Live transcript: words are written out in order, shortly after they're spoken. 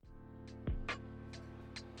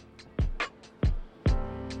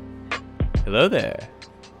Hello there.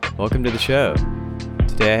 Welcome to the show.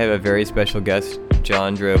 Today I have a very special guest.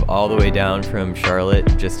 John drove all the way down from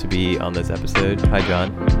Charlotte just to be on this episode. Hi,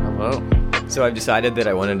 John. Hello. So I've decided that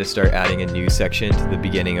I wanted to start adding a new section to the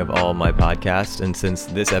beginning of all my podcasts. And since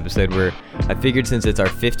this episode, I figured since it's our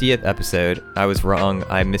 50th episode, I was wrong.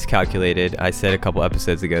 I miscalculated. I said a couple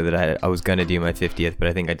episodes ago that I was going to do my 50th, but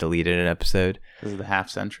I think I deleted an episode. This is the half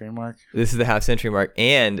century mark? This is the half century mark.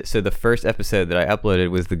 And so the first episode that I uploaded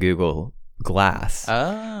was the Google Glass.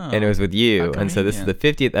 Oh. And it was with you. And so this is the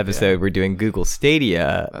 50th episode. Yeah. We're doing Google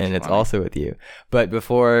Stadia. That's and it's funny. Also with you. But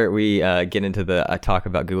before we get into the talk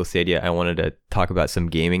about Google Stadia, I wanted to talk about some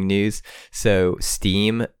gaming news. So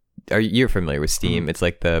Steam, you're familiar with Steam. Mm-hmm. It's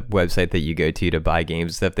like the website that you go to buy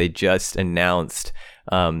games and stuff. They just announced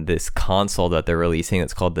this console that they're releasing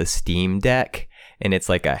that's called the Steam Deck. And it's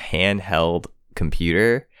like a handheld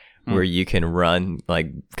computer where you can run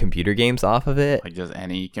like computer games off of it. Like just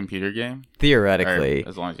any computer game? Theoretically. Or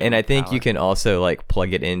as long as you and I think power. You can also like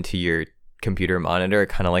plug it into your computer monitor,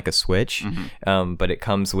 kind of like a Switch. Mm-hmm. But it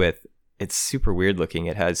comes with, it's super weird looking.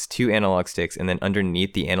 It has two analog sticks, and then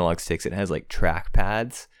underneath the analog sticks, it has like track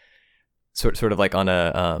pads, sort of like on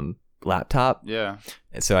a laptop. Yeah.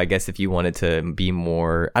 So I guess if you wanted to be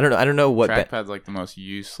more, I don't know what trackpad's like the most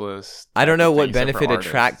useless. I don't know what benefit a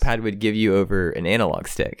trackpad would give you over an analog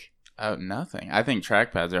stick. Oh, nothing. I think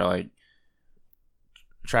trackpads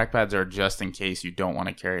are just in case you don't want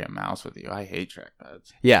to carry a mouse with you. I hate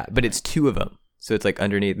trackpads. Yeah, but it's two of them. So it's like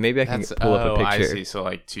underneath. Maybe I can pull up a picture. I see. So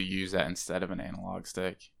like to use that instead of an analog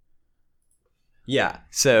stick. Yeah.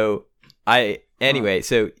 So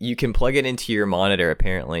so you can plug it into your monitor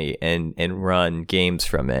apparently and run games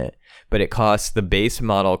from it. But the base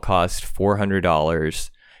model costs $400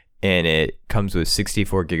 and it comes with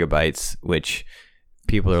 64 gigabytes, which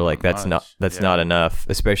people are like, that's not enough,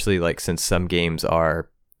 especially like since some games are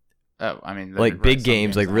like big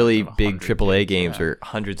games, like really big AAA games are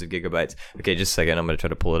hundreds of gigabytes. Okay, just a second, I'm gonna try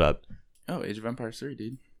to pull it up. Oh, Age of Empires 3,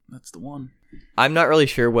 dude, that's the one. I'm not really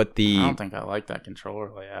sure what I don't think I like that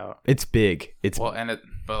controller layout. It's big. But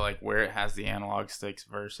like where it has the analog sticks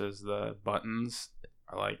versus the buttons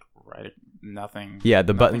are like nothing. Yeah,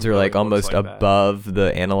 the buttons are really like almost like above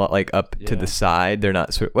the analog, like up to the side. They're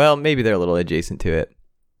not maybe they're a little adjacent to it.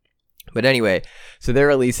 But anyway, so they're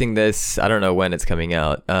releasing this. I don't know when it's coming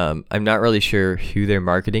out. I'm not really sure who they're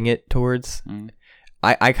marketing it towards.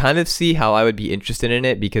 I kind of see how I would be interested in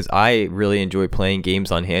it because I really enjoy playing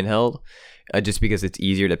games on handheld, just because it's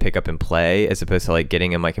easier to pick up and play as opposed to like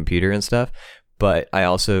getting in my computer and stuff. But I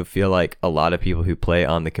also feel like a lot of people who play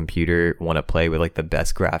on the computer want to play with like the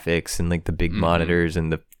best graphics and like the big monitors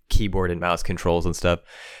and the keyboard and mouse controls and stuff.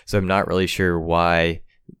 So I'm not really sure why.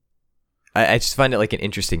 I just find it like an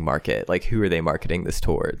interesting market. Like, who are they marketing this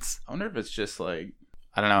towards? I wonder if it's just like,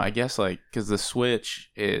 I don't know. I guess like, because the Switch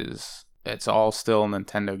it's all still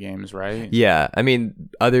Nintendo games, right? Yeah. I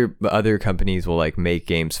mean, other companies will like make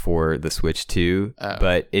games for the Switch too,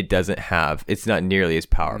 but it's not nearly as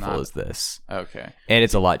powerful as this. Okay. And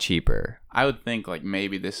it's a lot cheaper. I would think like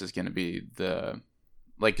maybe this is going to be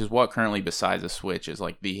because what currently besides the Switch is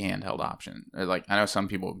like the handheld option. Or like I know some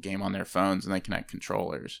people game on their phones and they connect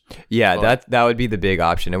controllers. Yeah, that would be the big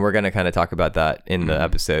option, and we're going to kind of talk about that in the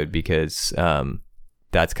episode because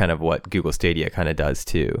that's kind of what Google Stadia kind of does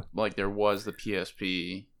too. Like there was the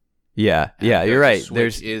PSP. Yeah, you're right.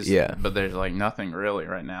 But there's like nothing really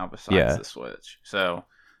right now besides the Switch. So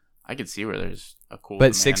I could see where there's a cool.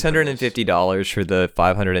 But $650 for the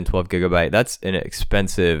 512 gigabyte. That's an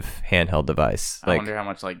expensive handheld device. I wonder how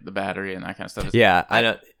much like the battery and that kind of stuff is. Yeah, I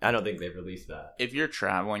don't think they've released that. If you're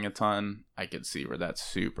traveling a ton, I could see where that's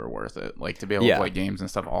super worth it. Like to be able to play games and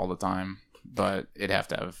stuff all the time. But it'll have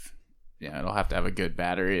to have a good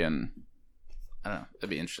battery, and I don't know. It'd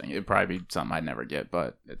be interesting. It'd probably be something I'd never get,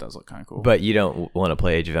 but it does look kind of cool. But you don't want to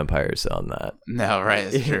play Age of Empires on that. No,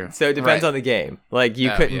 right? It's true. So it depends on the game. Like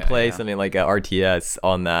you couldn't play something like a RTS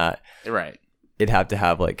on that. Right. It'd have to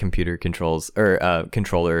have like computer controls or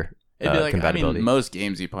controller It'd be like, compatibility. I mean, most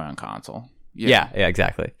games you play on console. Yeah,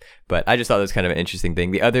 exactly. But I just thought that was kind of an interesting thing.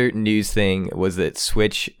 The other news thing was that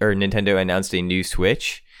Nintendo announced a new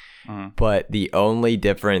Switch. But the only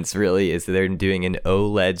difference really is that they're doing an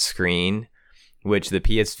OLED screen, which the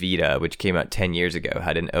PS Vita, which came out 10 years ago,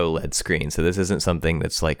 had an OLED screen. So this isn't something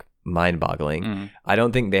that's like mind-boggling. I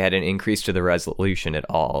don't think they had an increase to the resolution at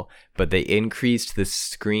all, but they increased the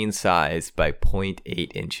screen size by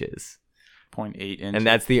 0.8 inches. 0.8 inches. And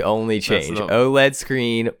that's the only change. OLED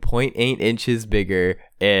screen, 0.8 inches bigger,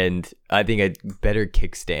 and I think a better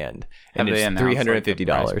kickstand. And it's $350.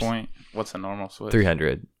 Like, price point? What's a normal Switch?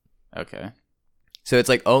 $300. Okay. So it's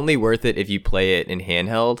like only worth it if you play it in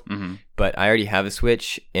handheld. Mm-hmm. But I already have a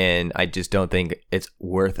Switch, and I just don't think it's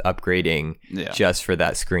worth upgrading just for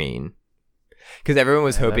that screen. Because everyone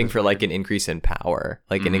was hoping for like an increase in power,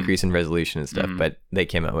 like an increase in resolution and stuff. But they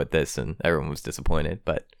came out with this, and everyone was disappointed.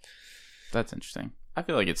 But that's interesting. I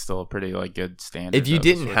feel like it's still a pretty like good standard. If you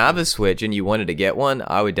didn't have a Switch and you wanted to get one,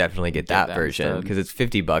 I would definitely get that version because it's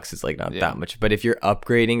 $50. It's like not that much. But if you're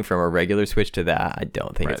upgrading from a regular Switch to that, I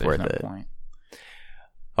don't think it's worth it. Point.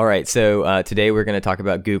 All right, so today we're going to talk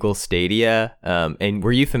about Google Stadia. And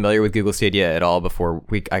were you familiar with Google Stadia at all before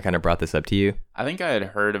I kind of brought this up to you? I think I had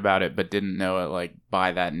heard about it, but didn't know it like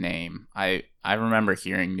by that name. I remember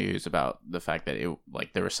hearing news about the fact that it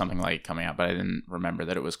like there was something like coming out, but I didn't remember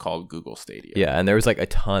that it was called Google Stadia. Yeah, and there was like a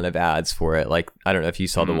ton of ads for it. Like I don't know if you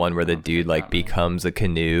saw the one where the dude like becomes a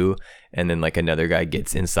canoe, and then like another guy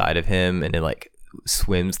gets inside of him, and then like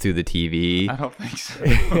swims through the TV. I don't think so.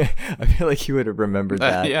 I feel like you would have remembered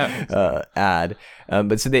that ad.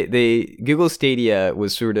 But so they Google Stadia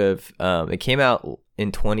was sort of it came out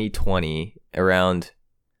in 2020 around.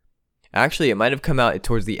 Actually, it might have come out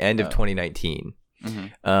towards the end of 2019.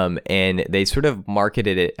 Mm-hmm. And they sort of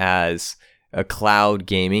marketed it as a cloud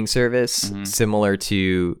gaming service, similar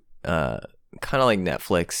to kind of like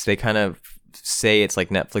Netflix. They kind of say it's like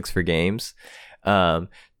Netflix for games,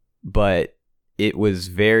 but it was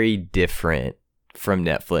very different from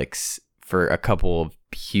Netflix for a couple of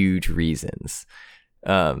huge reasons.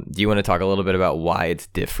 Do you want to talk a little bit about why it's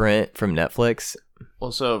different from Netflix?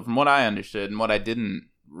 Well, so from what I understood and what I didn't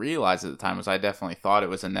realize at the time was I definitely thought it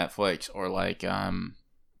was a Netflix or like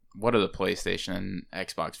what are the PlayStation and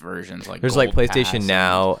Xbox versions like? There's Gold like PlayStation Pass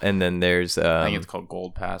Now, and then there's I think it's called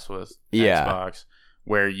Gold Pass with Xbox,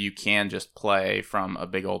 where you can just play from a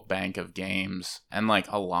big old bank of games and like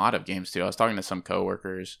a lot of games too. I was talking to some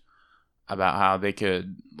coworkers about how they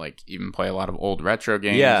could like even play a lot of old retro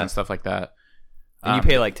games and stuff like that. And you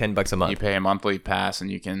pay like $10 a month. You pay a monthly pass, and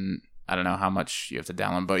you can. I don't know how much you have to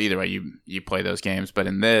download, but either way, you play those games. But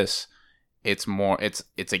in this, it's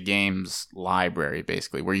a games library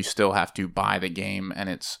basically, where you still have to buy the game, and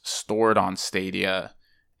it's stored on Stadia,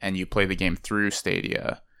 and you play the game through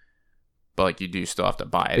Stadia. But like you do still have to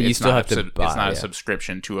buy it. But you still have to buy. It's not a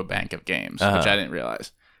subscription to a bank of games, which I didn't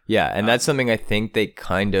realize. Yeah, and that's something I think they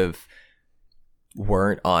kind of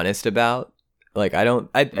weren't honest about. Like, I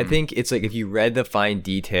think it's like if you read the fine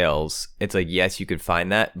details, it's like, yes, you could find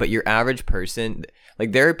that. But your average person,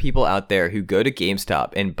 like there are people out there who go to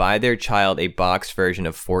GameStop and buy their child a boxed version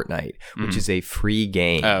of Fortnite, which is a free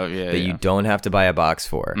game that you don't have to buy a box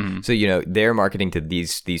for. So, you know, they're marketing to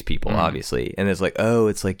these people, obviously. And it's like, oh,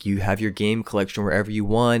 it's like you have your game collection wherever you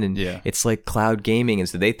want. And it's like cloud gaming. And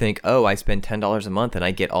so they think, oh, I spend $10 a month and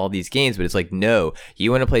I get all these games. But it's like, no, you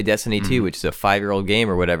want to play Destiny 2, which is a 5-year-old game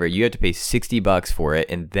or whatever. You have to pay $60 for it,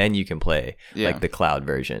 and then you can play like the cloud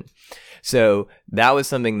version. So that was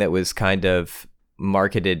something that was kind of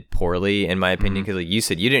marketed poorly, in my opinion, because like you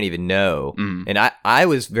said, you didn't even know. And I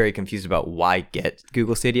was very confused about why get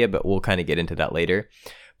Google Stadia, but we'll kind of get into that later.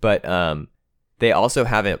 But they also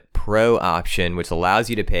have a pro option, which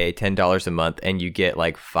allows you to pay $10 a month, and you get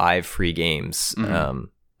like 5 free games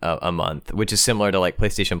a month, which is similar to like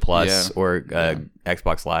PlayStation Plus or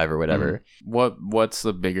Xbox Live or whatever. What's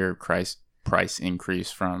the bigger price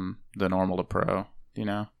increase from the normal to pro? Do you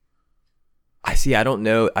know? I don't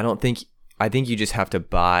know. I think you just have to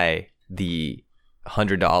buy the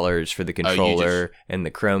 $100 for the controller and the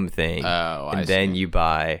Chrome thing, and then you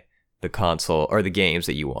buy the console or the games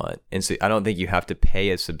that you want. And so I don't think you have to pay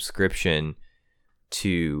a subscription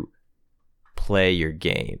to play your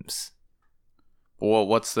games.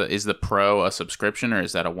 Well, is the pro a subscription, or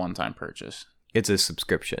is that a one-time purchase? It's a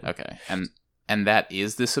subscription. Okay, and that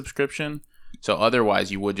is the subscription. So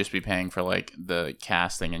otherwise, you would just be paying for like the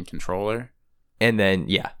casting and controller, and then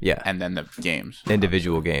and then the games,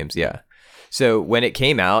 individual games, So when it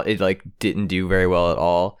came out, it like didn't do very well at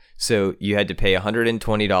all. So you had to pay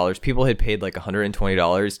 $120. People had paid like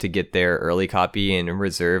 $120 to get their early copy and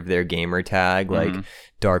reserve their gamer tag, like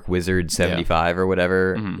Dark Wizard 75 or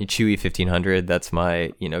whatever. Chewy 1500. That's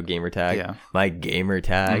my gamer tag. My gamer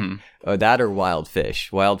tag. That or Wild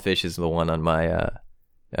Fish. Wild Fish is the one on my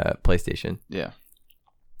PlayStation.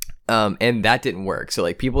 And that didn't work. So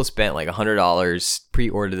like people spent like $100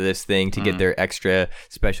 pre-order this thing to get their extra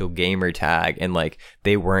special gamer tag, and like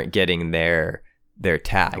they weren't getting their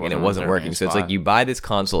tag, and it wasn't working. So it's like you buy this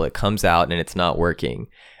console, it comes out and it's not working.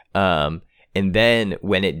 And then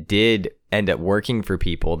when it did end up working for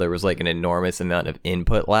people, there was like an enormous amount of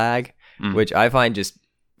input lag, which I find just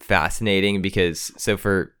fascinating, because so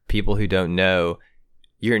for people who don't know,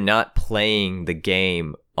 you're not playing the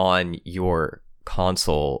game on your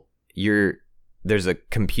console, there's a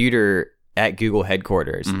computer at Google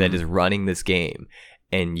headquarters that is running this game,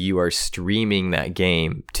 and you are streaming that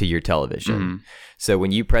game to your television. So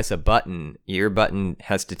when you press a button, your button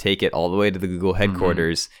has to take it all the way to the Google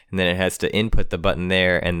headquarters, and then it has to input the button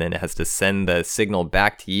there, and then it has to send the signal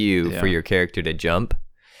back to you for your character to jump.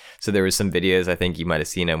 So there was some videos, I think you might have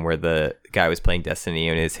seen them, where the guy was playing Destiny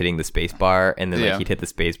and is hitting the space bar, and then like he'd hit the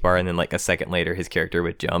space bar, and then like a second later his character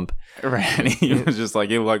would jump. Right. And he was just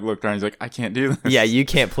like, he looked around, he's like, I can't do this. Yeah, you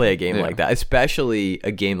can't play a game like that, especially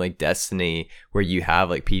a game like Destiny where you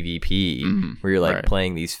have like PvP, where you're like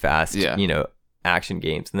playing these fast, you know, action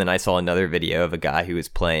games. And then I saw another video of a guy who was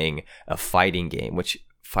playing a fighting game, which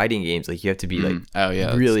fighting games, like you have to be like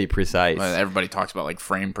really precise. Everybody talks about like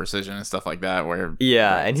frame precision and stuff like that, where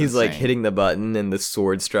and he's insane. Like hitting the button and the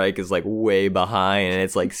sword strike is like way behind and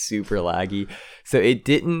it's like super laggy. So it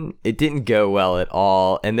didn't go well at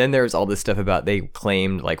all. And then there was all this stuff about they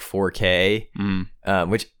claimed like 4K,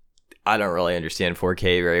 which I don't really understand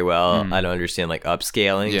 4K very well. I don't understand like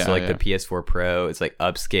upscaling. So like the PS4 Pro, it's like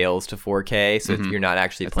upscales to 4K. So you're not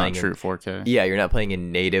actually playing true 4K. Yeah, you're not playing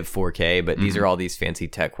in native 4K, but these are all these fancy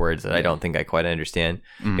tech words that I don't think I quite understand.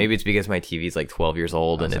 Maybe it's because my TV is like 12 years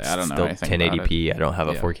old and it's still 1080p. I don't have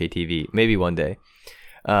a 4K TV. Maybe one day.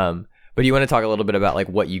 But you want to talk a little bit about like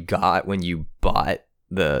what you got when you bought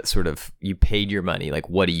the sort of, you paid your money, like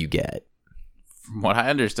what do you get? From what I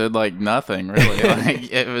understood, like nothing really.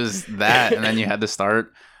 Like it was that, and then you had to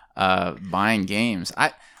start buying games.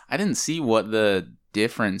 I didn't see what the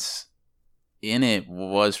difference in it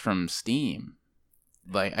was from Steam.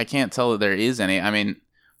 Like I can't tell that there is any. I mean,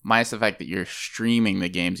 minus the fact that you're streaming the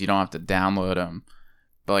games, you don't have to download them.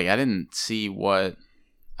 But like I didn't see what.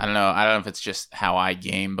 I don't know if it's just how I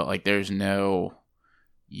game, but like there's no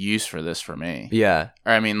use for this for me. Yeah.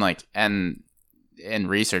 Or I mean, like, and in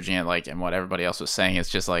researching it, like, and what everybody else was saying, it's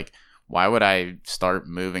just like, why would I start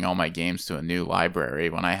moving all my games to a new library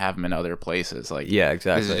when I have them in other places? Like, yeah,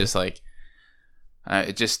 exactly. This is just like,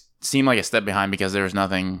 it just seemed like a step behind because there was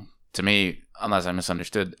nothing to me, unless I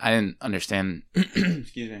misunderstood. I didn't understand.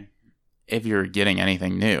 Excuse me. If you're getting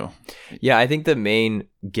anything new. Yeah, I think the main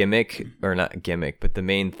gimmick, or not gimmick, but the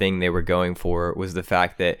main thing they were going for was the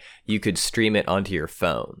fact that you could stream it onto your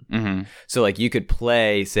phone. So like you could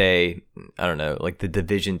play, say, I don't know, like the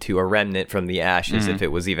Division 2 or Remnant from the Ashes, if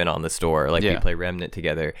it was even on the store, like we play Remnant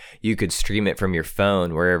together, you could stream it from your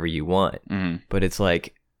phone wherever you want. But it's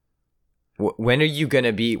like, when are you going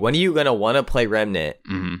to want to play Remnant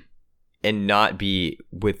and not be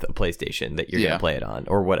with a PlayStation that you're going to play it on,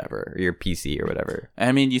 or whatever, or your PC or whatever?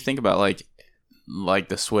 I mean, you think about like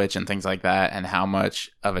the Switch and things like that, and how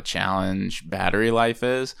much of a challenge battery life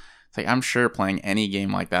is. It's like, I'm sure playing any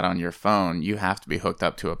game like that on your phone, you have to be hooked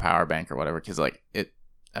up to a power bank or whatever, because like it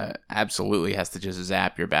absolutely has to just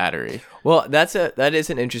zap your battery. Well, that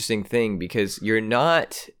is an interesting thing, because you're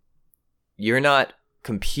not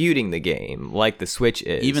computing the game like the Switch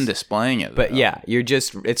is, even displaying it, but though.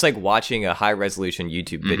 It's like watching a high resolution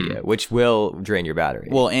YouTube video, which will drain your battery.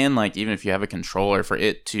 Well, and like even if you have a controller, for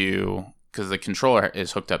it to, because the controller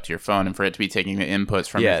is hooked up to your phone, and for it to be taking the inputs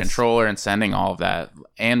from your controller and sending all of that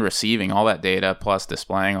and receiving all that data plus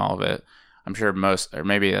displaying all of it, I'm sure most, or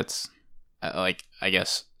maybe that's like, I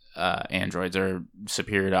guess Androids are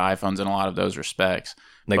superior to iPhones in a lot of those respects,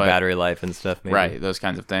 like battery life and stuff, maybe. Right, those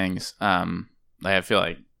kinds of things. Like I feel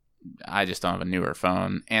like I just don't have a newer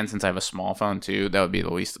phone, and since I have a small phone too, that would be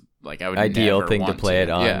the least, like I would ideal never thing to play it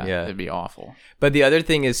on. Yeah, it'd be awful. But the other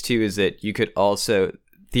thing is that you could also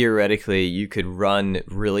theoretically you could run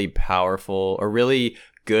really powerful or really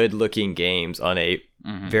good looking games on a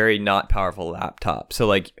very not powerful laptop. So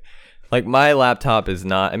like my laptop is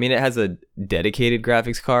not. I mean, it has a dedicated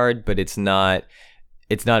graphics card, but it's not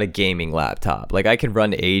a gaming laptop. Like I could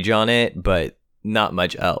run Age on it, but not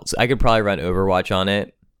much else. I could probably run Overwatch on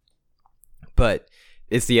it, but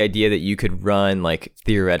it's the idea that you could run like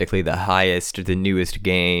theoretically the highest or the newest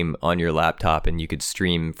game on your laptop, and you could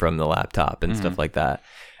stream from the laptop and stuff like that.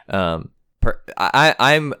 I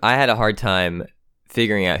had a hard time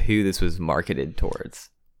figuring out who this was marketed towards.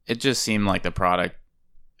 It just seemed like the product,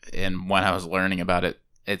 and when I was learning about it,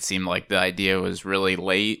 it seemed like the idea was really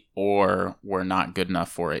late, or we're not good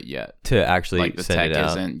enough for it yet to actually like the tech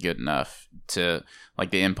isn't good enough to,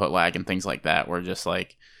 like, the input lag and things like that, where just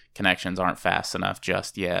like connections aren't fast enough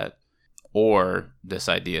just yet. Or this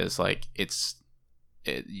idea is like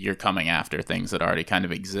you're coming after things that already kind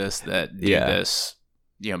of exist that do this,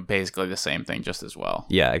 basically the same thing just as well.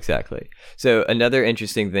 Yeah, exactly. So another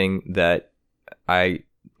interesting thing that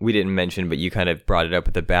we didn't mention, but you kind of brought it up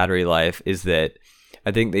with the battery life, is that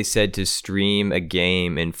I think they said to stream a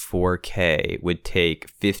game in 4K would take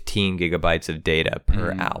 15 gigabytes of data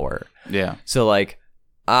per hour. Yeah. So like,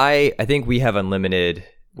 I think we have unlimited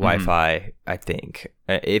Wi-Fi. I think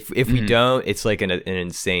if we don't, it's like an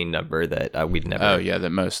insane number that we'd never. Oh yeah, the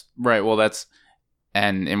most right. Well, that's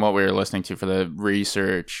and in what we were listening to for the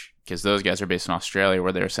research, because those guys are based in Australia,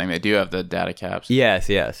 where they were saying they do have the data caps. Yes.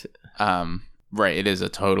 Right. It is a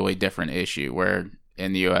totally different issue. Where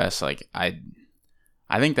in the U.S., like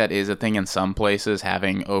I think that is a thing in some places,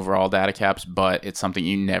 having overall data caps, but it's something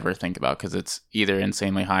you never think about because it's either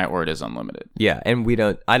insanely high or it is unlimited. Yeah, and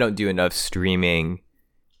I don't do enough streaming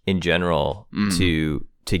in general to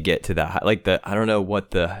get to that. Like I don't know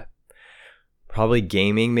what probably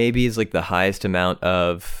gaming maybe is like the highest amount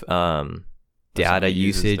of data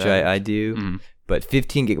usage I do. But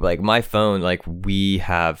 15 gig, like my phone, like we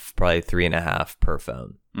have probably 3.5 per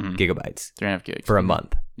phone gigabytes 3.5 gigs for a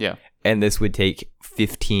month. Yeah. And this would take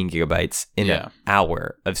 15 gigabytes in an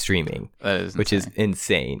hour of streaming, which is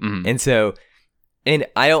insane. And so, and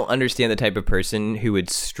I don't understand the type of person who would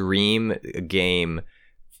stream a game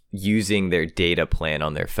using their data plan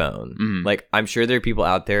on their phone. Like, I'm sure there are people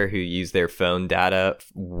out there who use their phone data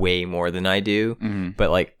way more than I do, but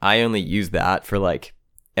like I only use that for like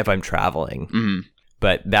if I'm traveling.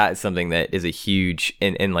 But that's something that is a huge,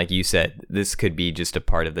 and like you said, this could be just a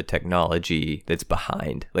part of the technology that's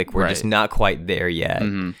behind. Like we're just not quite there yet.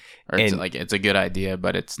 Or it's like it's a good idea,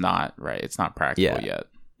 but it's not right. It's not practical yet.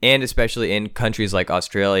 And especially in countries like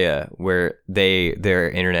Australia, where their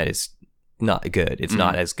internet is not good. It's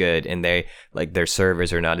not as good, and they like their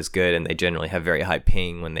servers are not as good, and they generally have very high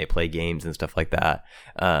ping when they play games and stuff like that.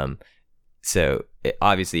 So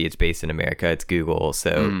obviously it's based in America. It's Google,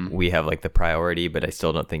 so we have like the priority, but I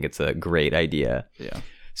still don't think it's a great idea. Yeah.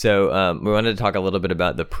 So we wanted to talk a little bit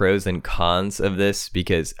about the pros and cons of this,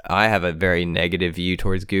 because I have a very negative view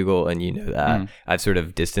towards Google, and you know that. I've sort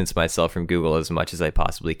of distanced myself from Google as much as I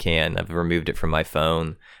possibly can. I've removed it from my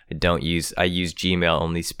phone. I use Gmail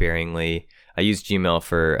only sparingly. I use Gmail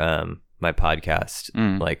for my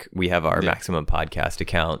podcast. Like we have our Maximum Podcast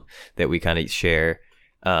account that we kind of share.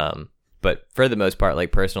 But for the most part,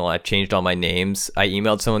 like personal, I've changed all my names. I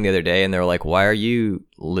emailed someone the other day and they were like, "Why are you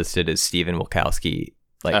listed as Stephen Wilkowski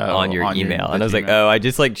on your email?" And I was like, "Oh, I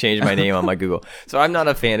just like changed my name on my Google." So I'm not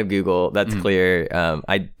a fan of Google. That's clear.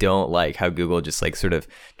 I don't like how Google just like sort of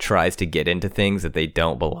tries to get into things that they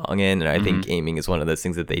don't belong in. And I think gaming is one of those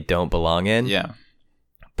things that they don't belong in. Yeah.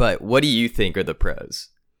 But what do you think are the pros?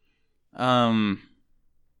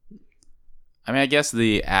 I mean, I guess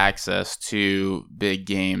the access to big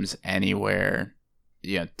games anywhere,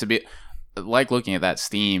 to be like looking at that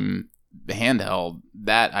Steam handheld,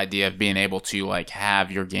 that idea of being able to like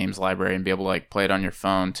have your games library and be able to like play it on your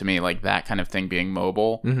phone, to me, like that kind of thing being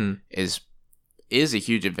mobile is a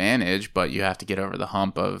huge advantage, but you have to get over the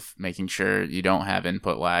hump of making sure you don't have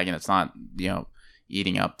input lag and it's not,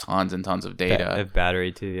 eating up tons and tons of data. Of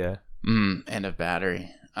battery too, yeah. And of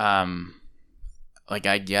battery. Like,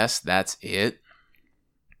 I guess that's it.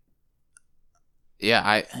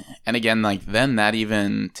 Yeah, and again, like, then that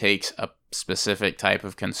even takes a specific type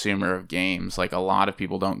of consumer of games. Like, a lot of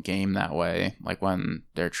people don't game that way, like when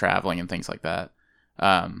they're traveling and things like that.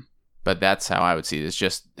 But that's how I would see it, is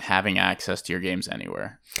just having access to your games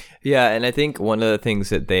anywhere. Yeah, and I think one of the things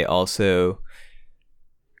that they also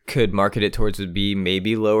could market it towards would be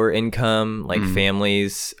maybe lower income, like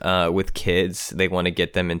families with kids. They want to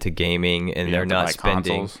get them into gaming, and they're not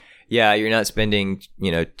spending consoles. Yeah, you're not spending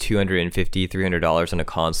 $250, $300 on a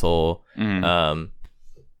console.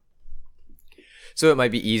 So it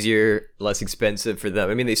might be easier, less expensive for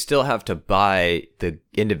them. I mean, they still have to buy the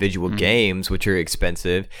individual games, which are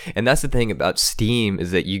expensive. And that's the thing about Steam,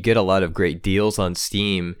 is that you get a lot of great deals on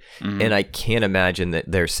Steam. And I can't imagine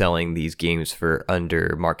that they're selling these games for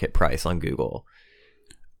under market price on Google.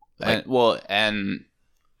 And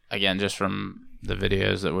again, just from the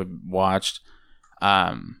videos that we watched,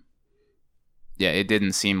 it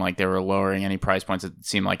didn't seem like they were lowering any price points. It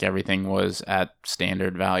seemed like everything was at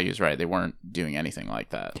standard values, right? They weren't doing anything like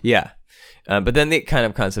that. Yeah. But then the kind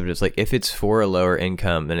of concept is like, if it's for a lower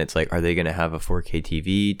income, then it's like, are they going to have a 4K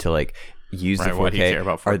TV to like use the 4K? What do you care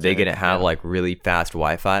about 4K? Are they going to have like really fast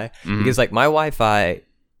Wi-Fi? Because like my Wi-Fi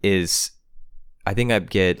is, I think I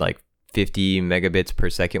get like 50 megabits per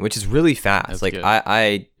second, which is really fast. That's like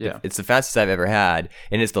good. It's the fastest I've ever had,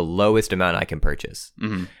 and it's the lowest amount I can purchase.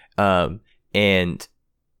 And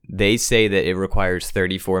they say that it requires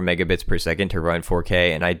 34 megabits per second to run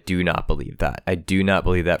 4K, and I do not believe that. I do not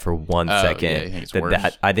believe that for 1 second.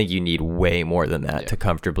 I think you need way more than that to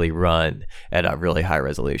comfortably run at a really high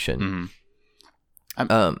resolution.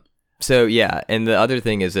 So yeah, and the other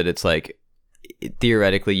thing is that it's like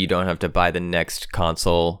theoretically you don't have to buy the next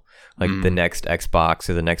console, like the next Xbox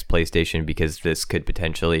or the next PlayStation, because this could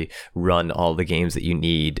potentially run all the games that you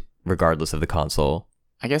need regardless of the console.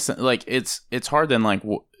 I guess like it's hard then, like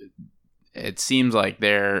it seems like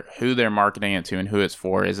who they're marketing it to and who it's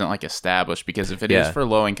for isn't like established, because if it is for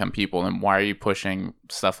low income people, then why are you pushing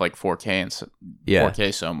stuff like 4K and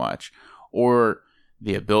 4K so much, or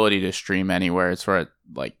the ability to stream anywhere? It's for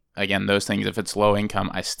like, again, those things. If it's low income,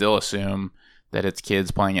 I still assume that it's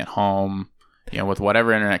kids playing at home, you know, with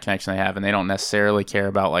whatever internet connection they have, and they don't necessarily care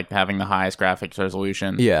about like having the highest graphics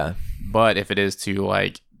resolution. Yeah. But if it is to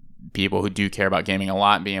like people who do care about gaming a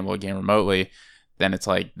lot and being able to game remotely, then it's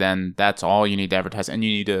like, then that's all you need to advertise, and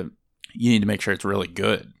you need to make sure it's really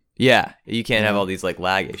good. Yeah, you can't have all these like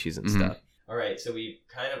lag issues and stuff. All right, so we've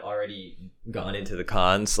kind of already gone into the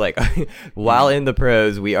cons. Like while in the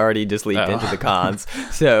pros, we already just leaped into the cons.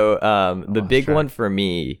 So the big one for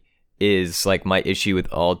me is like my issue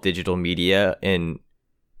with all digital media, and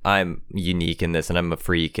I'm unique in this, and I'm a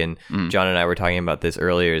freak. And John and I were talking about this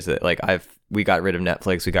earlier. Is that like we got rid of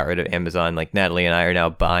Netflix, we got rid of Amazon. Like Natalie and I are now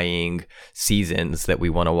buying seasons that we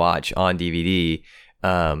want to watch on DVD.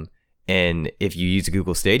 And if you use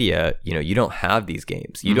Google Stadia, you know, you don't have these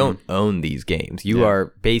games. You don't own these games. You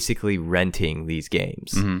are basically renting these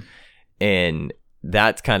games. And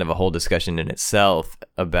that's kind of a whole discussion in itself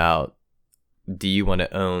about, do you want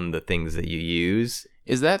to own the things that you use?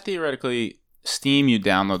 Is that theoretically Steam? You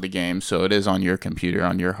download the game, so it is on your computer,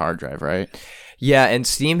 on your hard drive, right? Yeah, and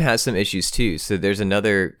Steam has some issues too. So there's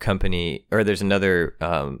another company, or there's another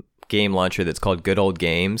game launcher that's called Good Old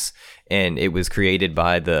Games, and it was created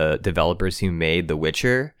by the developers who made The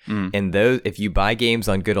Witcher. And those, if you buy games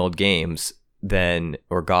on Good Old Games, then,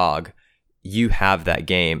 or GOG, you have that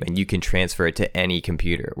game and you can transfer it to any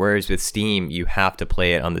computer. Whereas with Steam, you have to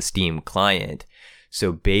play it on the Steam client.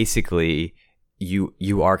 So basically,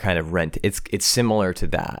 you are kind of it's similar to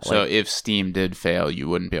that. So if Steam did fail, you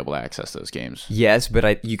wouldn't be able to access those games. Yes,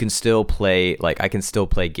 but you can still play, like I can still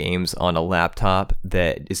play games on a laptop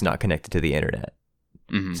that is not connected to the internet.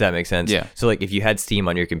 Does that make sense? Yeah. So like if you had Steam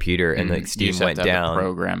on your computer and like Steam went down,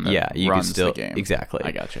 program that you runs can still the game. Exactly.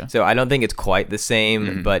 I gotcha. So I don't think it's quite the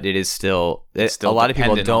same, but it is still a lot of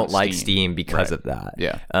people don't like Steam because of that.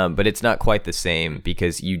 Yeah. But it's not quite the same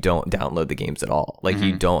because you don't download the games at all. Like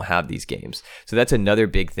you don't have these games. So that's another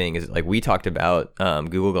big thing, is like we talked about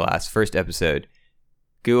Google Glass first episode.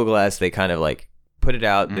 Google Glass, they kind of like put it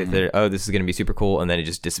out, they said, oh, this is going to be super cool, and then it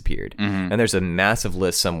just disappeared. And there's a massive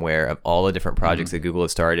list somewhere of all the different projects that Google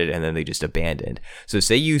has started, and then they just abandoned. So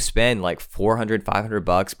say you spend like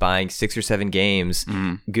 $400-$500 buying 6 or 7 games,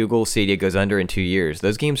 Google Stadia goes under in 2 years,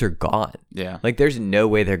 those games are gone. Yeah. Like there's no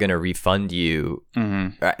way they're going to refund you.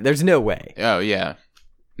 There's no way. Oh yeah.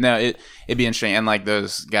 No, it'd be interesting. And like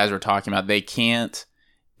those guys were talking about, they can't,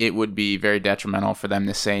 it would be very detrimental for them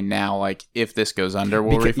to say now, like, if this goes under,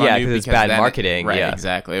 we'll refund you. Because it's bad marketing. Right,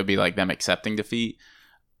 exactly. It would be like them accepting defeat.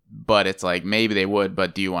 But it's like, maybe they would,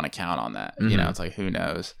 but do you want to count on that? You know, it's like, who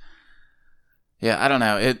knows? Yeah, I don't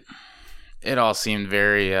know. It all seemed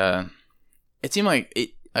very, it seemed like,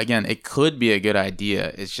 it could be a good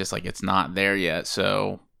idea. It's just like, it's not there yet.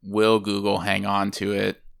 So will Google hang on to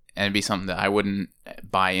it? And it'd be something that I wouldn't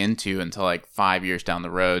buy into until like 5 years down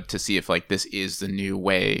the road to see if like this is the new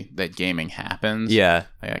way that gaming happens. Yeah.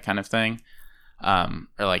 Like that kind of thing. Or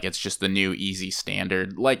like it's just the new easy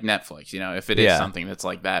standard, like Netflix, you know, if it is something that's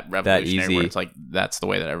like that revolutionary, where it's like that's the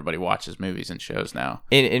way that everybody watches movies and shows now.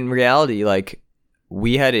 In reality, like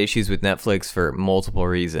we had issues with Netflix for multiple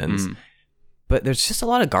reasons. But there's just a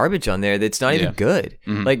lot of garbage on there that's not even good.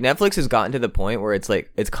 Like Netflix has gotten to the point where it's like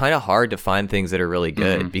it's kind of hard to find things that are really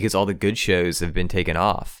good because all the good shows have been taken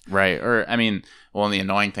off. Right. Or I mean, well, and the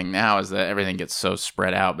annoying thing now is that everything gets so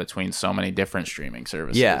spread out between so many different streaming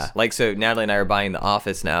services. Yeah. Like so Natalie and I are buying The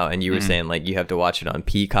Office now, and you were saying like you have to watch it on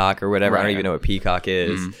Peacock or whatever. Right. I don't even know what Peacock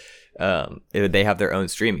is. They have their own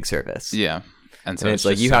streaming service. Yeah. And so it's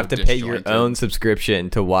like you have to pay your own subscription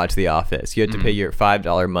to watch The Office. You have to pay your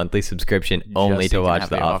 $5 monthly subscription only to watch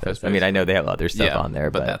The Office. I mean, I know they have other stuff on there,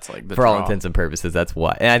 but that's like for all intents and purposes, that's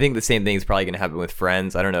what. And I think the same thing is probably going to happen with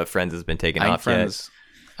Friends. I don't know if Friends has been taken off yet.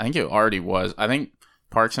 I think it already was. I think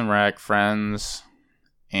Parks and Rec, Friends,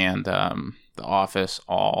 and The Office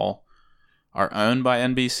all are owned by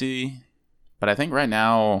NBC. But I think right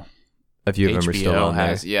now a few of them are still on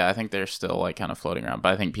there. Yeah, I think they're still like kind of floating around.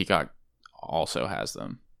 But I think Peacock also has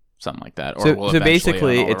them, something like that. Or so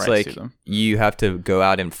basically it's like you have to go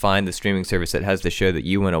out and find the streaming service that has the show that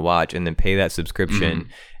you want to watch, and then pay that subscription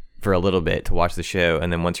for a little bit to watch the show,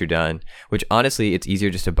 and then once you're done, which honestly it's easier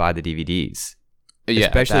just to buy the DVDs.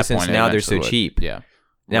 especially since now they're so cheap. Yeah.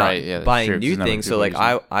 Now, right, yeah, buying new things. So like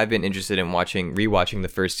I've been interested in rewatching the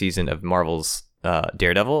first season of Marvel's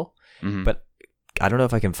Daredevil, but I don't know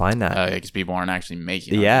if I can find that because people aren't actually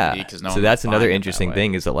making it. Yeah, so that's another interesting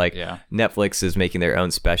thing is that like Netflix is making their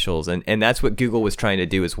own specials, and that's what Google was trying to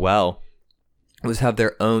do as well, was have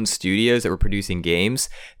their own studios that were producing games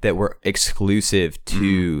that were exclusive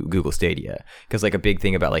to Google Stadia. Because like a big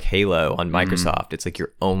thing about like Halo on Microsoft, it's like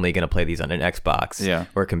you're only going to play these on an Xbox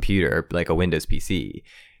or a computer, or like a Windows PC.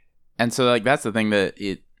 And so like that's the thing that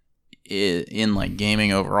it in like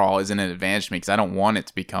gaming overall is an advantage to me, because I don't want it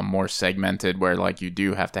to become more segmented where like you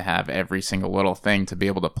do have to have every single little thing to be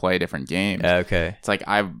able to play different games. Okay. It's like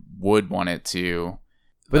I would want it to,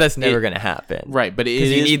 but that's never going to happen. Right, but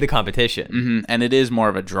because you need the competition. And it is more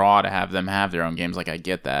of a draw to have them have their own games. Like I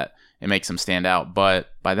get that. It makes them stand out, but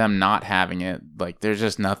by them not having it, like there's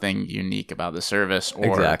just nothing unique about the service, or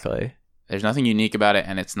exactly. There's nothing unique about it,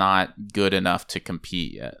 and it's not good enough to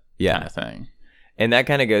compete yet. Yeah. Kind of thing. And that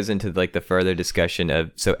kind of goes into like the further discussion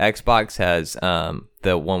of, so Xbox has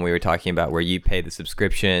the one we were talking about where you pay the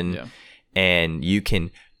subscription and you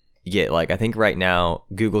can get like, I think right now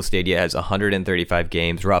Google Stadia has 135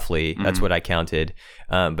 games roughly. That's what I counted.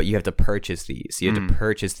 But you have to purchase these. You have to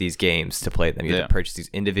purchase these games to play them. You have to purchase these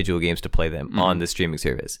individual games to play them on the streaming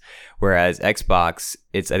service. Whereas Xbox,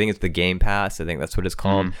 I think it's the Game Pass. I think that's what it's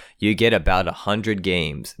called. You get about 100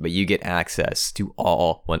 games, but you get access to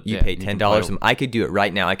all. You pay $10. I could do it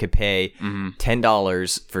right now. I could pay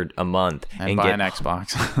 $10 for a month and buy an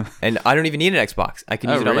Xbox. And I don't even need an Xbox. I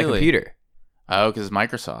can use it on my computer. Oh, because it's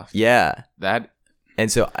Microsoft. Yeah. And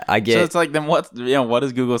so I get. So it's like, then what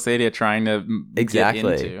is Google Stadia trying to get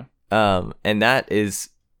into? And that is,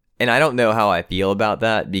 and I don't know how I feel about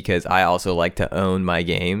that, because I also like to own my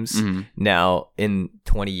games. Now, in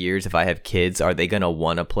 20 years, if I have kids, are they going to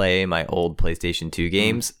want to play my old PlayStation 2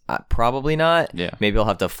 games? Probably not. Yeah. Maybe I'll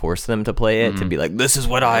have to force them to play it to be like, this is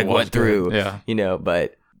what I went through. Yeah.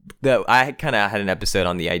 But I kind of had an episode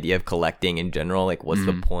on the idea of collecting in general. Like, what's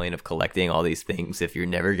the point of collecting all these things if you're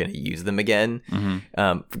never going to use them again?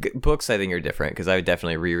 Books, I think, are different, because I would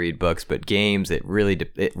definitely reread books. But games, it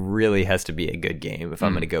really has to be a good game if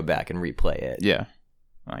I'm going to go back and replay it. Yeah,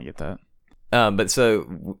 I get that. But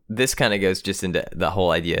so this kind of goes just into the whole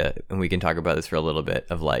idea, and we can talk about this for a little bit,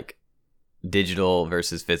 of like digital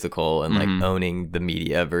versus physical, and like owning the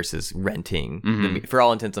media versus renting for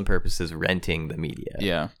all intents and purposes, renting the media.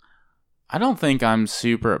 Yeah, I don't think I'm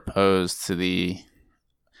super opposed to the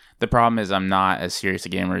problem is I'm not as serious a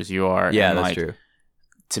gamer as you are. Yeah, that's true.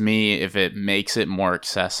 To me, if it makes it more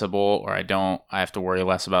accessible, or I have to worry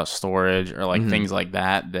less about storage or like things like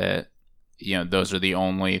that those are the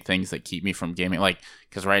only things that keep me from gaming. Like,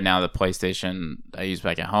 because right now the PlayStation I use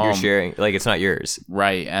back at home, you're sharing, like, it's not yours,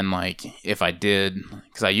 right? And like, if I did,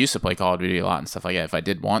 because I used to play Call of Duty a lot and stuff like that, if I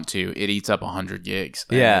did want to, it eats up 100 gigs.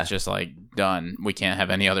 Yeah, it's just like done. We can't have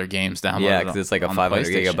any other games downloaded. Yeah, because it's like a 500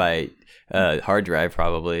 gigabyte hard drive,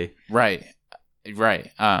 probably. Right.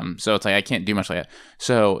 So it's like I can't do much like that.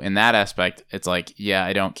 So in that aspect, it's like, yeah,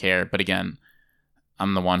 I don't care. But again,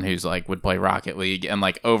 I'm the one who's like would play Rocket League and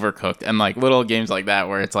like Overcooked and like little games like that,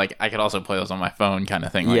 where it's like I could also play those on my phone, kind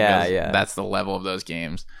of thing. Like, yeah. That's the level of those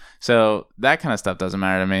games. So that kind of stuff doesn't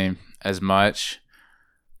matter to me as much.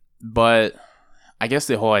 But I guess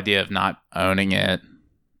the whole idea of not owning it,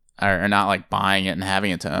 or not like buying it and having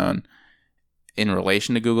it to own, in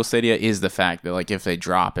relation to Google Stadia, is the fact that like if they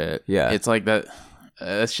drop it, it's like that.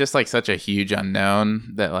 It's just like such a huge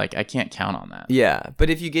unknown that like I can't count on that. Yeah, but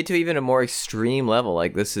if you get to even a more extreme level,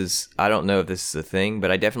 like this is, I don't know if this is a thing, but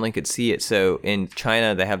I definitely could see it. So in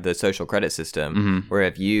China, they have the social credit system where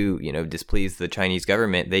if you displease the Chinese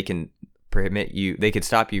government, they can they could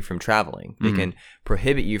stop you from traveling. They can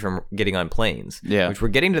prohibit you from getting on planes. Yeah. Which we're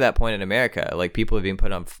getting to that point in America. Like, people have been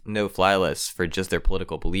put on no-fly lists for just their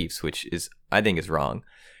political beliefs, which I think is wrong.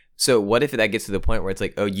 So what if that gets to the point where it's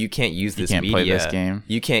like, oh, you can't use this media. You can't play this game.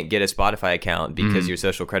 You can't get a Spotify account because your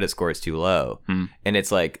social credit score is too low. And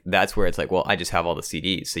it's like, that's where it's like, well, I just have all the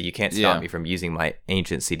CDs, so you can't stop me from using my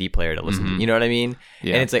ancient CD player to listen to. You know what I mean?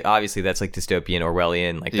 Yeah. And it's like, obviously that's like dystopian,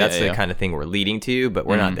 Orwellian. Like, that's the kind of thing we're leading to, but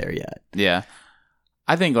we're not there yet. Yeah.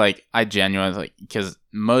 I think like I genuinely like, because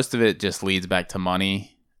most of it just leads back to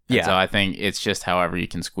money. And so I think it's just however you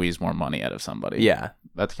can squeeze more money out of somebody. Yeah.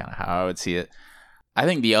 That's kind of how I would see it. I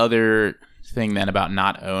think the other thing then about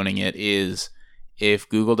not owning it is, if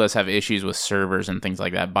Google does have issues with servers and things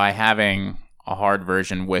like that, by having a hard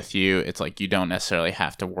version with you, it's like you don't necessarily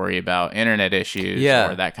have to worry about internet issues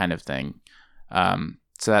or that kind of thing.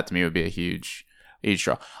 So that to me would be a huge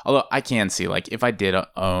draw. Although I can see, like, if I did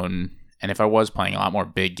own And if I was playing a lot more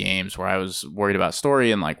big games where I was worried about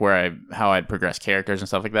story and like how I'd progress characters and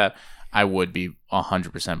stuff like that, I would be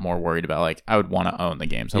 100% more worried about, like, I would want to own the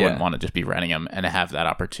games. I wouldn't want to just be renting them and have that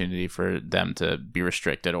opportunity for them to be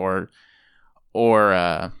restricted or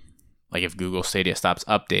like if Google Stadia stops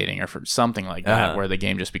updating or for something like that, where the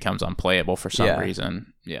game just becomes unplayable for some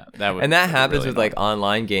reason. Yeah, that would. And that happens really with like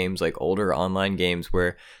online games, like older online games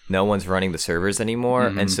where no one's running the servers anymore,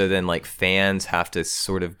 and so then like fans have to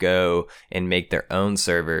sort of go and make their own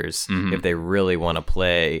servers if they really want to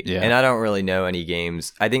play. Yeah. And I don't really know any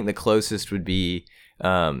games. I think the closest would be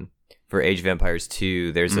for Age of Empires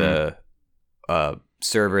 2. There's a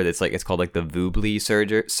server that's like, it's called like the Voobly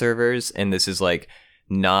servers, and this is like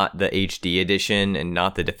not the HD edition and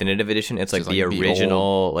not the definitive edition. It's like the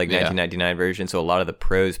original, like 1999 version. So a lot of the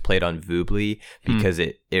pros played on Voobly because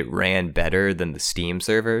it ran better than the Steam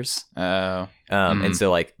servers. And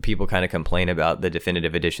so like people kind of complain about the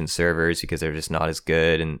definitive edition servers because they're just not as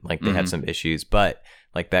good and like they had some issues. But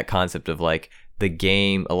like that concept of like the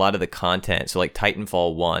game, a lot of the content. So like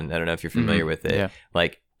Titanfall 1, I don't know if you're familiar with it. Yeah.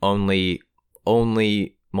 Like only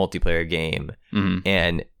multiplayer game,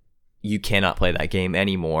 and you cannot play that game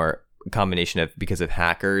anymore. A combination of because of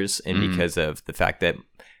hackers and because of the fact that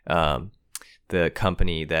the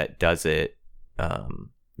company that does it,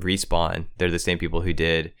 Respawn, they're the same people who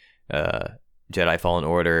did Jedi Fallen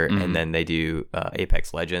Order, and then they do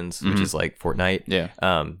Apex Legends, which is like Fortnite. Yeah.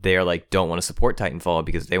 They are like, don't want to support Titanfall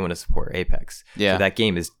because they want to support Apex. Yeah. So that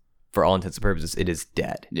game is, for all intents and purposes, it is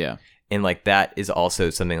dead. Yeah. And like that is also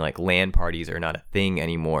something like LAN parties are not a thing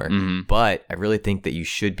anymore. But I really think that you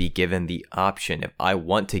should be given the option. If I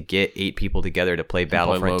want to get 8 people together to play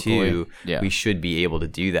Battlefront 2, we should be able to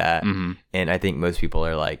do that. And I think most people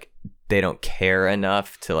are like, they don't care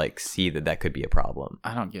enough to like see that could be a problem.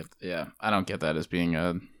 I don't get that as being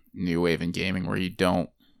a new wave in gaming where you don't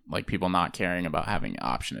like people not caring about having an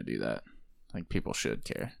option to do that. Like people should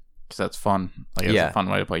care. Because that's fun. Like it's a fun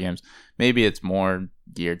way to play games. Maybe it's more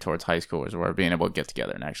geared towards high schoolers where being able to get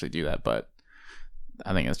together and actually do that. But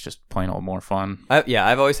I think it's just plain old more fun.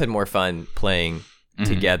 I've always had more fun playing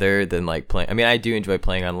together than like playing. I mean, I do enjoy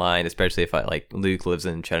playing online, especially if Luke lives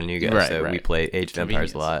in Chattanooga, so we play Age of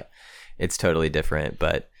Empires a lot. It's totally different,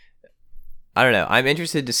 but I don't know. I'm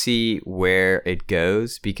interested to see where it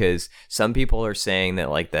goes because some people are saying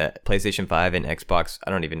that like the PlayStation 5 and Xbox,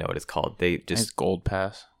 I don't even know what it's called. They just it's Gold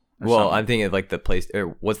Pass. Well, I'm thinking of like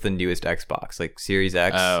what's the newest Xbox? Like Series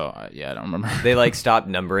X? Oh, yeah, I don't remember. They like stopped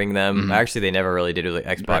numbering them. Actually, they never really did. It was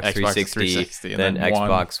like Xbox 360 then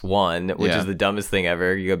Xbox One, which is the dumbest thing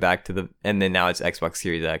ever. You go back to and then now it's Xbox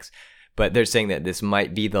Series X. But they're saying that this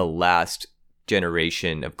might be the last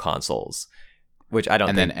generation of consoles, which I don't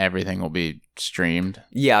think. And then everything will be streamed.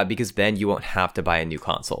 Yeah, because then you won't have to buy a new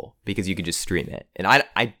console because you can just stream it. And I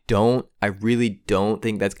really don't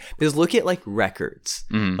think that's because look at like records,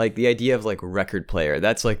 like the idea of like record player.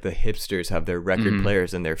 That's like the hipsters have their record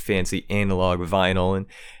players and their fancy analog vinyl,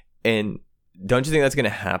 and don't you think that's going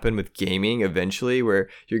to happen with gaming eventually, where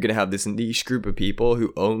you're going to have this niche group of people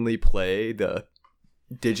who only play the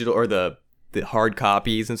digital or the hard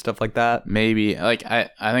copies and stuff like that? Maybe. Like I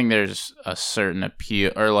think there's a certain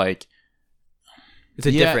appeal, or like it's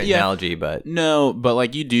a different analogy, but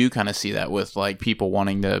like you do kind of see that with like people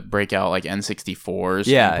wanting to break out like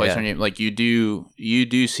N64s. And like you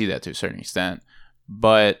do see that to a certain extent,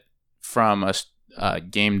 but from a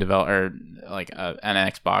game developer, like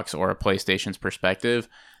an Xbox or a PlayStation's perspective,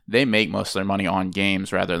 they make most of their money on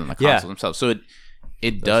games rather than the consoles themselves. So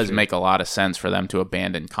it does make a lot of sense for them to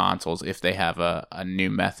abandon consoles if they have a new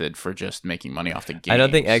method for just making money off the game. I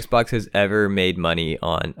don't think Xbox has ever made money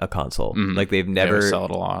on a console. Like they've never sold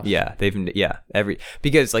a lot. Yeah,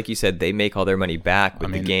 because like you said, they make all their money back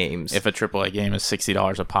with the games. If a AAA game is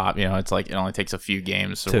 $60 a pop, it's like it only takes a few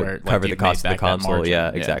games to cover the cost of the console. Yeah,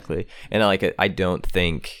 exactly. And I don't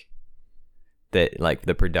think that like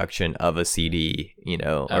the production of a CD,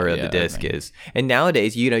 or the disc is. And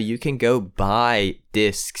nowadays, you can go buy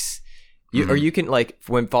discs, or you can like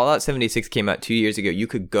when Fallout 76 came out 2 years ago, you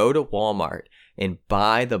could go to Walmart and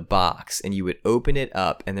buy the box, and you would open it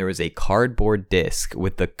up, and there was a cardboard disc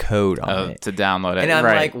with the code on it to download it. And I'm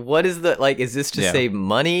like, what is is this to save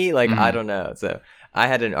money? Like I don't know. So I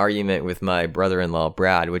had an argument with my brother-in-law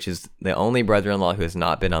Brad, which is the only brother-in-law who has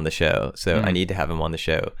not been on the show. So I need to have him on the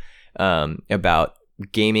show. About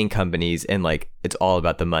gaming companies and like it's all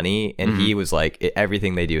about the money, and he was like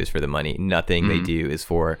everything they do is for the money, nothing they do is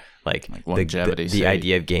for like longevity, the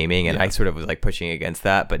idea of gaming. And I sort of was like pushing against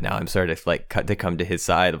that, but now I'm sort of like to come to his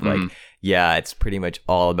side of like it's pretty much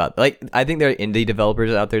all about like I think there are indie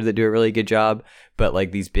developers out there that do a really good job, but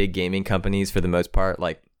like these big gaming companies for the most part,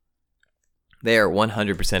 like They are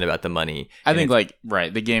 100% about the money. I think like,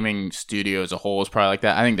 right, the gaming studio as a whole is probably like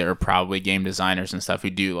that. I think there are probably game designers and stuff who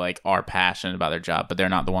do like are passionate about their job, but they're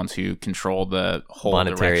not the ones who control the whole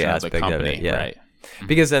monetary direction aspect of the company. of it, yeah. Right.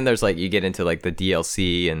 Because then there's like, you get into like the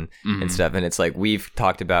DLC and stuff, and it's like, we've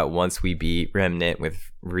talked about once we beat Remnant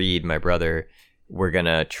with Reed, my brother, we're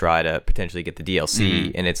gonna try to potentially get the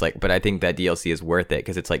DLC, and it's like, but I think that DLC is worth it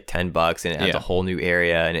because it's like $10 and it adds a whole new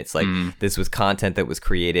area, and it's like this was content that was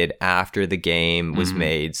created after the game was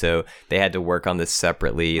made, so they had to work on this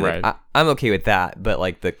separately. Right. Like, I'm okay with that, but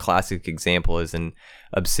like the classic example is in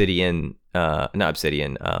Bethesda's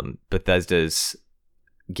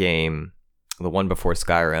game, the one before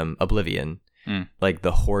Skyrim, Oblivion. Like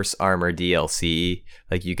the horse armor DLC,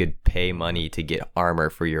 like you could pay money to get armor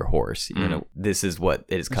for your horse. You know, this is what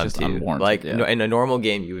it has come to. Like in a normal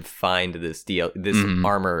game, you would find this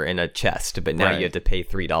armor in a chest, but now you have to pay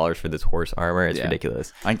 $3 for this horse armor. It's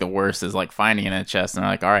ridiculous. I think the worst is like finding it in a chest, and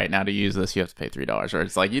they're like, all right, now to use this, you have to pay $3. Or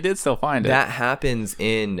it's like, you did still find it. That happens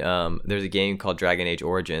in there's a game called Dragon Age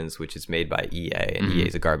Origins, which is made by EA, and EA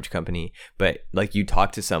is a garbage company. But like, you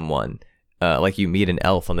talk to someone. Like you meet an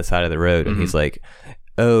elf on the side of the road, and he's like,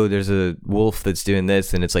 oh, there's a wolf that's doing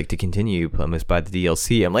this, and it's like, to continue, you must buy the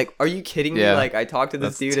DLC. I'm like, are you kidding me? Like, I talked to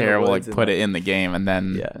this dude. Terrible. Like, put it in the game and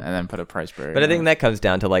then put a price barrier. But I think that comes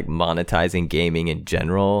down to like monetizing gaming in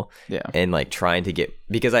general, and like trying to get,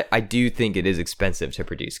 because I do think it is expensive to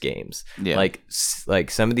produce games. Like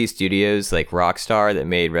some of these studios, like Rockstar that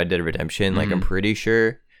made Red Dead Redemption, like I'm pretty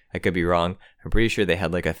sure, I could be wrong, I'm pretty sure they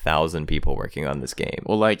had like 1,000 people working on this game.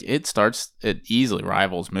 Well, like it easily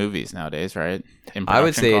rivals movies nowadays, right? I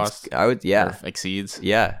would say exceeds.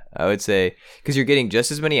 Yeah, I would say, because you're getting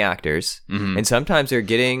just as many actors, and sometimes you're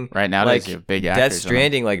getting right nowadays, you have big actors. Death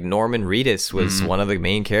Stranding, like Norman Reedus was one of the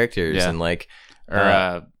main characters, and like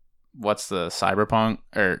what's the Cyberpunk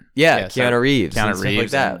or Keanu Reeves, Keanu Reeves,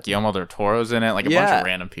 like that. Guillermo del Toro's in it, like a bunch of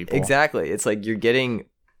random people. Exactly, it's like you're getting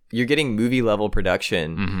movie level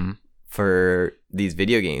production for these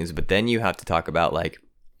video games, but then you have to talk about like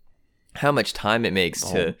how much time it takes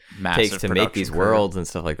to make these worlds and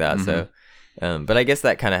stuff like that. So but I guess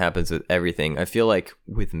that kind of happens with everything. I feel like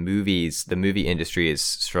with movies, the movie industry is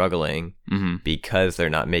struggling because they're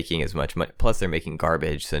not making as much money, plus they're making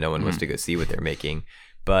garbage, so no one wants to go see what they're making.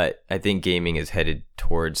 But I think gaming is headed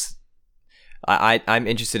towards, I'm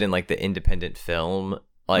interested in like the independent film,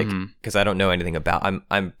 like, because I don't know anything about,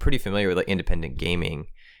 I'm pretty familiar with like independent gaming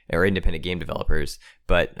or independent game developers,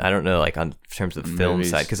 but I don't know like on terms of the film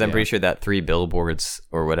side, because I'm pretty sure that 3 Billboards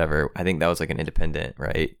or whatever, I think that was like an independent,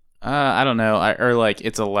 right? I don't know, or like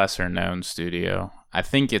it's a lesser known studio. I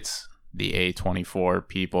think it's the A24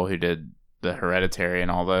 people who did the Hereditary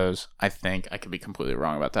and all those. I think I could be completely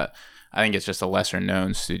wrong about that. I think it's just a lesser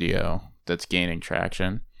known studio that's gaining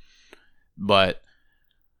traction. But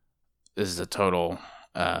this is a total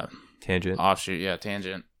tangent. Offshoot,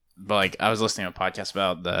 tangent. But like, I was listening to a podcast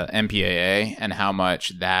about the MPAA and how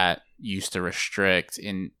much that used to restrict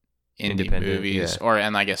in indie movies,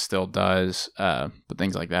 and I guess still does. But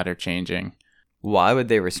things like that are changing. Why would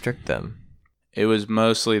they restrict them? It was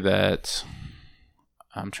mostly that,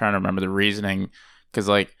 I'm trying to remember the reasoning, because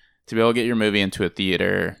like to be able to get your movie into a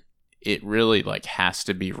theater, it really like has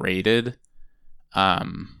to be rated.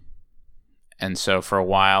 And so for a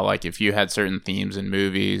while, like if you had certain themes in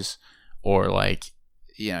movies, or like,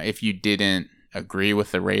 you know, if you didn't agree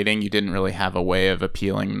with the rating, you didn't really have a way of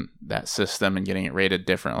appealing that system and getting it rated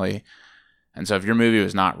differently. And so if your movie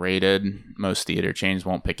was not rated, most theater chains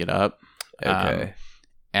won't pick it up. Okay.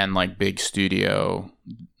 And like big studio,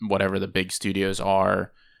 whatever the big studios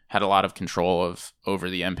are, had a lot of control over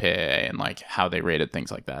the MPAA and like how they rated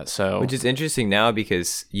things like that. So, which is interesting now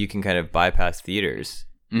because you can kind of bypass theaters.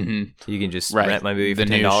 You can just rent my movie for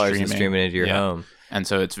 $10 and stream it into your home. And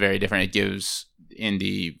so it's very different. It gives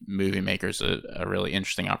indie movie makers a really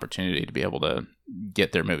interesting opportunity to be able to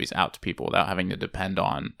get their movies out to people without having to depend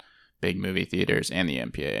on big movie theaters and the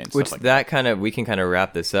MPAA and which stuff like that kind of, we can kind of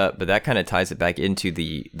wrap this up, but that kind of ties it back into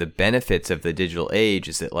the benefits of the digital age.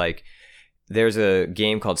 Is that like, there's a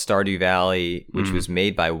game called Stardew Valley, which was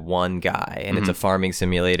made by one guy, and it's a farming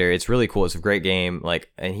simulator. It's really cool. It's a great game.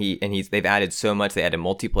 Like, they've added so much. They added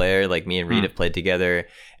multiplayer, like me and Reed have played together.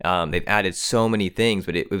 They've added so many things,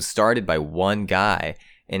 but it was started by one guy,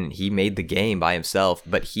 and he made the game by himself.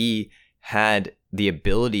 But he had the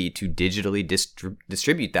ability to digitally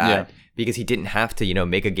distribute that because he didn't have to, you know,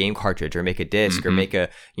 make a game cartridge or make a disc or make a,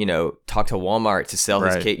 you know, talk to Walmart to sell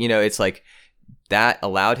his cake. You know, it's like, that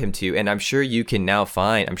allowed him to, and I'm sure you can now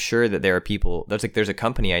find, I'm sure that there are people, there's a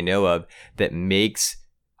company I know of that makes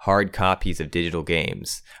hard copies of digital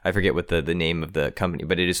games. I forget what the name of the company,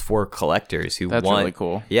 but it is for collectors who That's want. really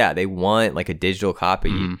cool. Yeah, they want like a digital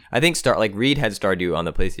copy. I think Reed had Stardew on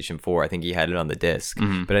the PlayStation 4. I think he had it on the disc,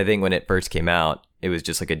 but I think when it first came out, it was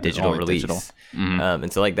just like a digital release. Digital.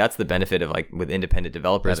 And so like that's the benefit of like with independent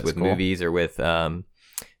developers, with movies or with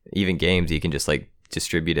even games, you can just like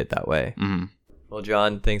distribute it that way. Well,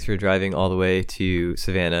 John, thanks for driving all the way to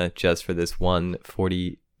Savannah just for this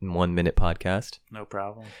 41-minute podcast. No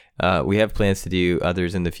problem. We have plans to do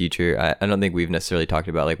others in the future. I don't think we've necessarily talked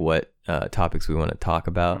about like what topics we want to talk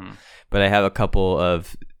about, but I have a couple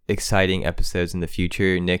of exciting episodes in the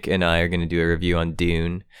future. Nick and I are going to do a review on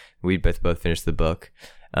Dune. We both finished the book.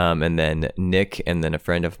 And then Nick and then a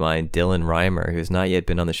friend of mine, Dylan Reimer, who's not yet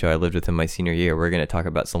been on the show. I lived with him my senior year. We're going to talk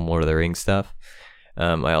about some Lord of the Rings stuff.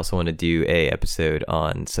 I also want to do a episode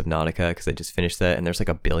on Subnautica because I just finished that, and there's like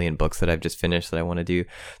a billion books that I've just finished that I want to do.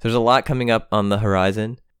 There's a lot coming up on the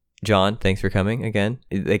horizon. John, thanks for coming again.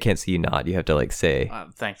 They can't see you nod. You have to like say.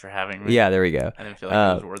 Thanks for having me. Yeah, there we go. I didn't feel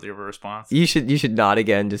like it was worthy of a response. You should nod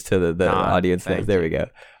again just to the audience. There we go.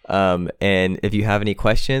 And if you have any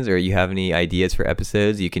questions or you have any ideas for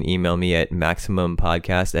episodes, you can email me at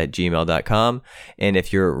maximumpodcast@gmail.com. And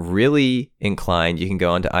if you're really inclined, you can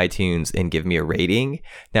go onto iTunes and give me a rating.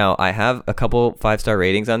 Now, I have a couple 5-star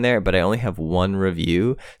ratings on there, but I only have one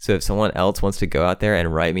review. So if someone else wants to go out there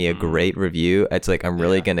and write me a great review, it's like I'm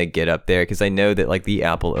really going to get up there because I know that like the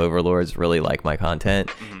Apple overlords really like my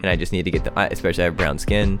content, and I just need to get especially I have brown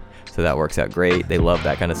skin, so that works out great. They love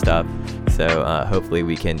that kind of stuff. So hopefully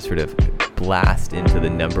we can sort of blast into the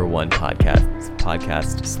 #1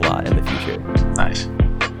 podcast slot in the future. Nice.